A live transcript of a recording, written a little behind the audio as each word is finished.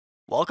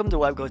Welcome to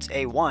WebGoat's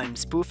A1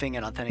 Spoofing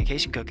and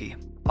Authentication cookie.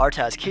 Our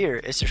task here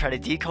is to try to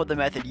decode the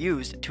method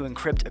used to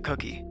encrypt a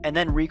cookie, and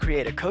then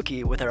recreate a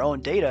cookie with our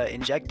own data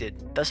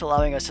injected, thus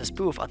allowing us to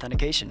spoof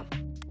authentication.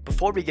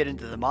 Before we get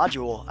into the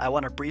module, I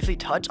want to briefly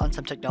touch on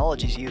some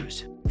technologies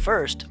used.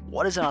 First,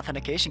 what is an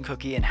authentication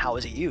cookie and how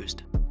is it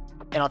used?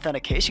 An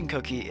authentication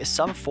cookie is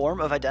some form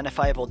of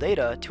identifiable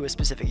data to a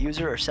specific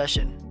user or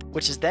session,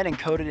 which is then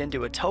encoded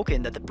into a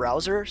token that the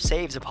browser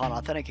saves upon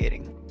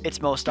authenticating.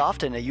 It's most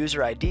often a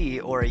user ID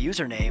or a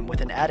username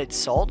with an added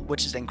salt,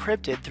 which is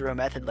encrypted through a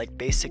method like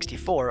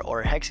base64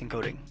 or hex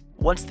encoding.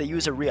 Once the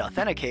user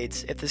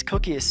re-authenticates, if this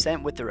cookie is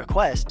sent with the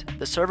request,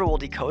 the server will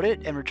decode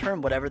it and return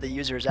whatever the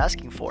user is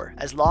asking for,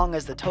 as long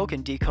as the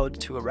token decodes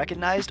to a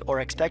recognized or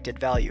expected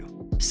value.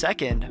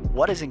 Second,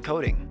 what is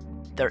encoding?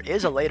 There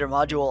is a later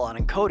module on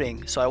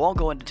encoding, so I won't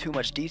go into too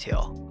much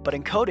detail, but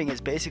encoding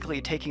is basically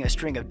taking a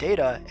string of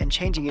data and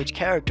changing each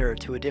character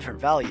to a different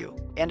value,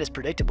 and is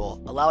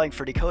predictable, allowing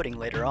for decoding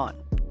later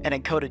on. An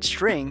encoded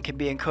string can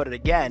be encoded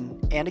again,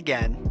 and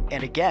again,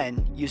 and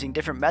again, using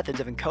different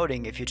methods of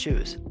encoding if you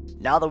choose.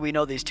 Now that we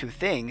know these two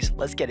things,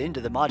 let's get into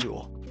the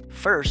module.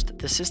 First,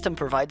 the system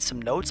provides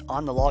some notes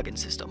on the login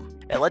system.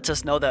 It lets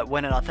us know that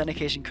when an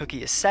authentication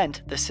cookie is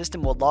sent, the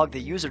system will log the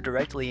user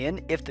directly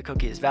in if the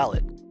cookie is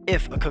valid.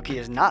 If a cookie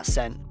is not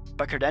sent,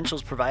 but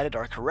credentials provided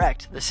are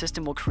correct, the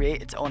system will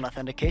create its own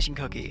authentication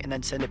cookie and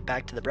then send it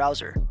back to the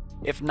browser.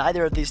 If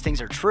neither of these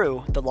things are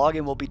true, the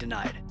login will be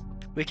denied.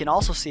 We can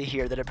also see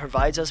here that it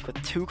provides us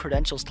with two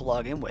credentials to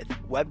log in with,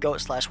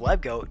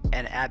 WebGoat/WebGoat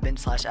and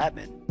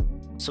admin/admin.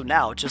 So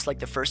now, just like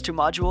the first two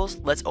modules,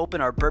 let's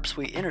open our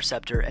BurpSuite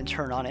interceptor and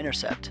turn on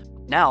intercept.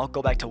 Now,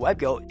 go back to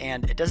WebGoat,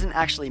 and it doesn't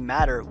actually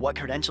matter what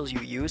credentials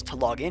you use to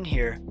log in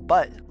here,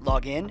 but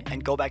log in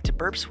and go back to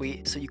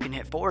BurpSuite so you can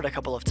hit forward a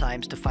couple of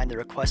times to find the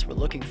request we're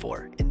looking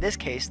for, in this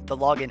case, the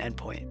login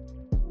endpoint.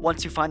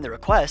 Once you find the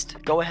request,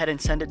 go ahead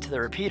and send it to the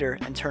repeater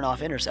and turn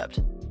off intercept.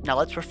 Now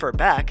let's refer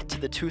back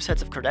to the two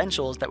sets of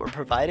credentials that were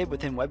provided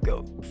within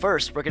WebGoat.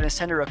 First, we're going to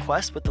send a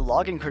request with the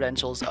login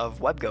credentials of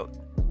WebGoat.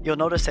 You'll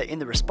notice that in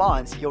the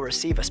response, you'll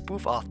receive a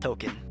spoof auth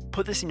token.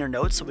 Put this in your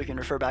notes so we can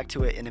refer back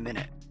to it in a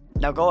minute.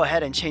 Now go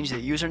ahead and change the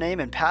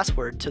username and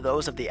password to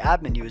those of the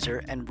admin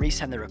user and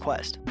resend the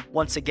request.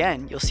 Once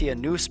again, you'll see a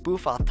new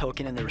spoof auth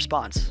token in the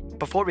response.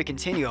 Before we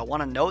continue, I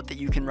want to note that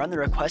you can run the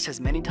request as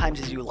many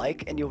times as you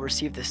like and you'll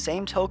receive the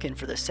same token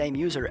for the same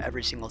user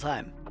every single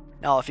time.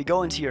 Now, if you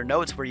go into your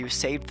notes where you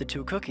saved the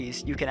two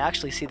cookies, you can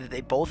actually see that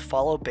they both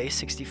follow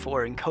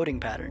base64 encoding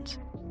patterns.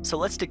 So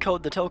let's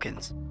decode the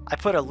tokens. I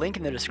put a link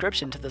in the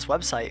description to this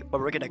website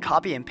where we're going to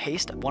copy and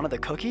paste one of the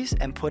cookies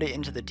and put it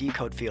into the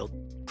decode field.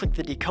 Click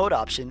the decode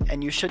option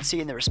and you should see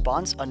in the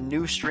response a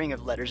new string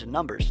of letters and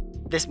numbers.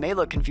 This may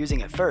look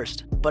confusing at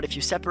first, but if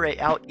you separate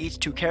out each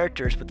two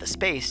characters with a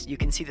space, you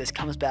can see this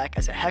comes back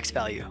as a hex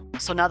value.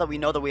 So now that we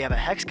know that we have a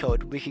hex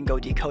code, we can go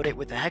decode it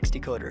with a hex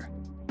decoder.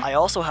 I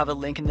also have a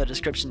link in the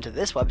description to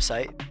this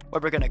website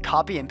where we're going to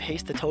copy and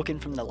paste the token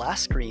from the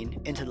last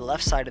screen into the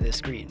left side of this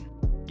screen.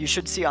 You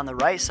should see on the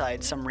right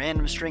side some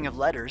random string of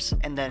letters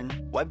and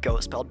then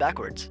WebGoat spelled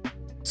backwards.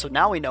 So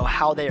now we know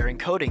how they are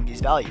encoding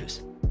these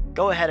values.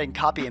 Go ahead and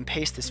copy and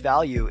paste this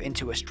value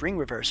into a string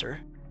reverser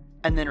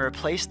and then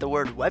replace the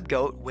word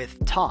WebGoat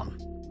with Tom.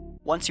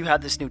 Once you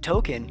have this new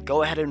token,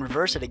 go ahead and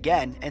reverse it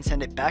again and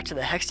send it back to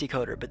the hex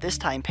decoder, but this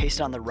time paste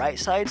it on the right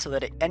side so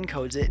that it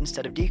encodes it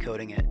instead of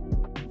decoding it.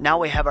 Now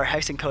we have our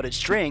hex encoded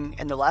string,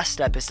 and the last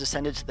step is to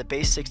send it to the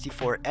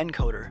base64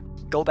 encoder.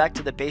 Go back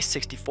to the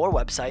base64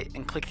 website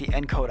and click the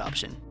encode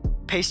option.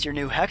 Paste your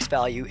new hex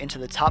value into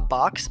the top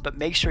box, but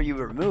make sure you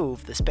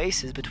remove the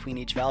spaces between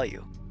each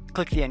value.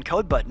 Click the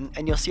encode button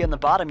and you'll see on the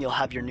bottom you'll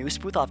have your new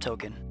spoof auth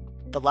token.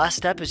 The last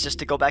step is just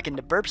to go back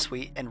into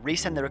BurpSuite and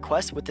resend the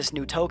request with this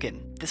new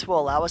token. This will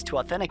allow us to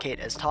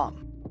authenticate as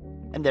Tom.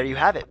 And there you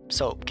have it.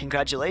 So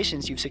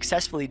congratulations, you've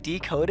successfully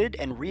decoded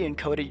and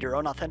re-encoded your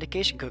own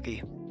authentication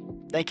cookie.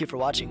 Thank you for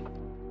watching.